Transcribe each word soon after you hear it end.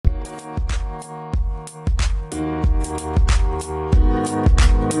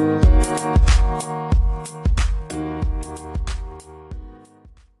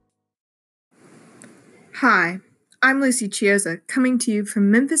Hi, I'm Lucy Chioza, coming to you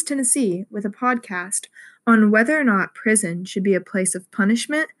from Memphis, Tennessee, with a podcast on whether or not prison should be a place of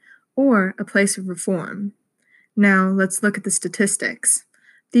punishment or a place of reform. Now, let's look at the statistics.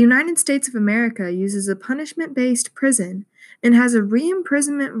 The United States of America uses a punishment-based prison and has a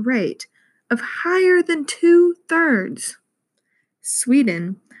re-imprisonment rate of higher than 2/3.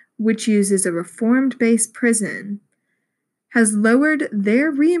 Sweden, which uses a reformed-based prison, has lowered their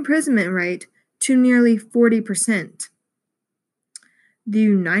re-imprisonment rate to nearly 40%. The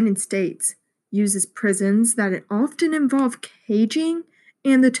United States uses prisons that often involve caging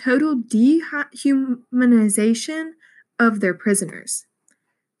and the total dehumanization of their prisoners.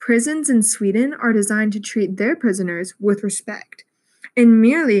 Prisons in Sweden are designed to treat their prisoners with respect and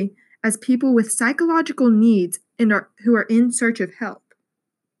merely as people with psychological needs and who are in search of help.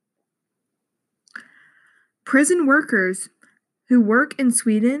 Prison workers who work in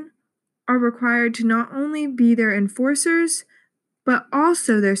Sweden are required to not only be their enforcers, but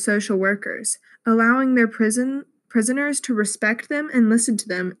also their social workers, allowing their prisoners to respect them and listen to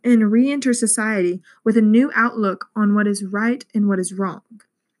them and re-enter society with a new outlook on what is right and what is wrong.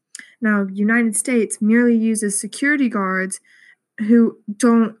 Now, United States merely uses security guards who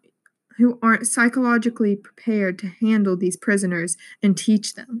aren't psychologically prepared to handle these prisoners and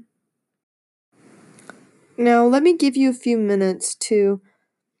teach them. Now, let me give you a few minutes to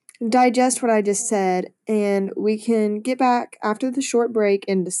digest what I just said, and we can get back after the short break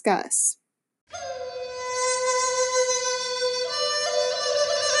and discuss.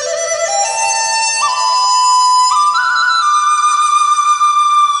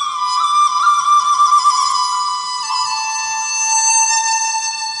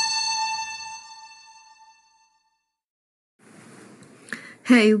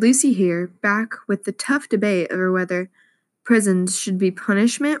 Hey, Lucy here, back with the tough debate over whether prisons should be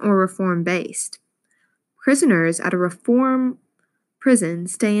punishment or reform-based. Prisoners at a reform prison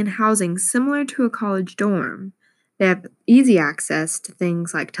stay in housing similar to a college dorm. They have easy access to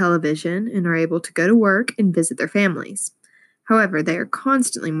things like television and are able to go to work and visit their families. However, they are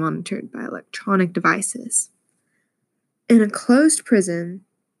constantly monitored by electronic devices. In a closed prison,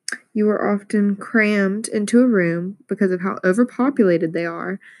 you are often crammed into a room because of how overpopulated they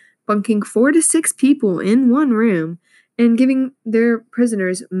are, bunking 4 to 6 people in one room and giving their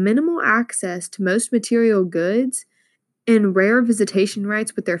prisoners minimal access to most material goods and rare visitation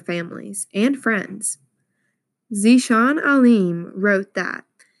rights with their families and friends. Zishan Alim wrote that,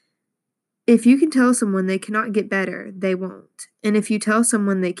 "If you can tell someone they cannot get better, they won't. And if you tell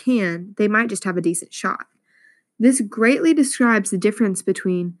someone they can, they might just have a decent shot." This greatly describes the difference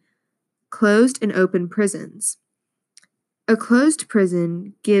between closed and open prisons. A closed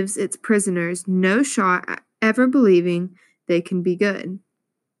prison gives its prisoners no shot at ever believing they can be good.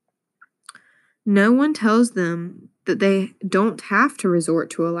 No one tells them that they don't have to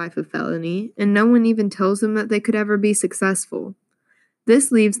resort to a life of felony, and no one even tells them that they could ever be successful.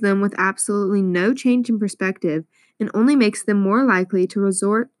 This leaves them with absolutely no change in perspective and only makes them more likely to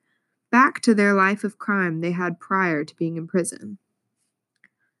resort back to their life of crime they had prior to being in prison.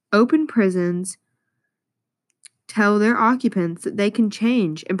 Open prisons tell their occupants that they can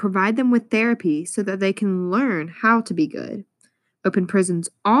change and provide them with therapy so that they can learn how to be good. Open prisons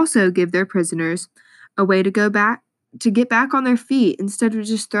also give their prisoners a way to get back on their feet instead of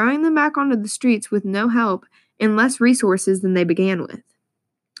just throwing them back onto the streets with no help and less resources than they began with.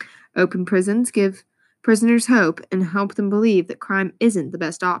 Open prisons give prisoners hope and help them believe that crime isn't the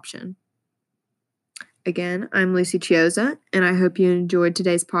best option. Again, I'm Lucy Chioza, and I hope you enjoyed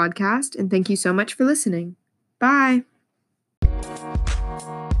today's podcast, and thank you so much for listening. Bye!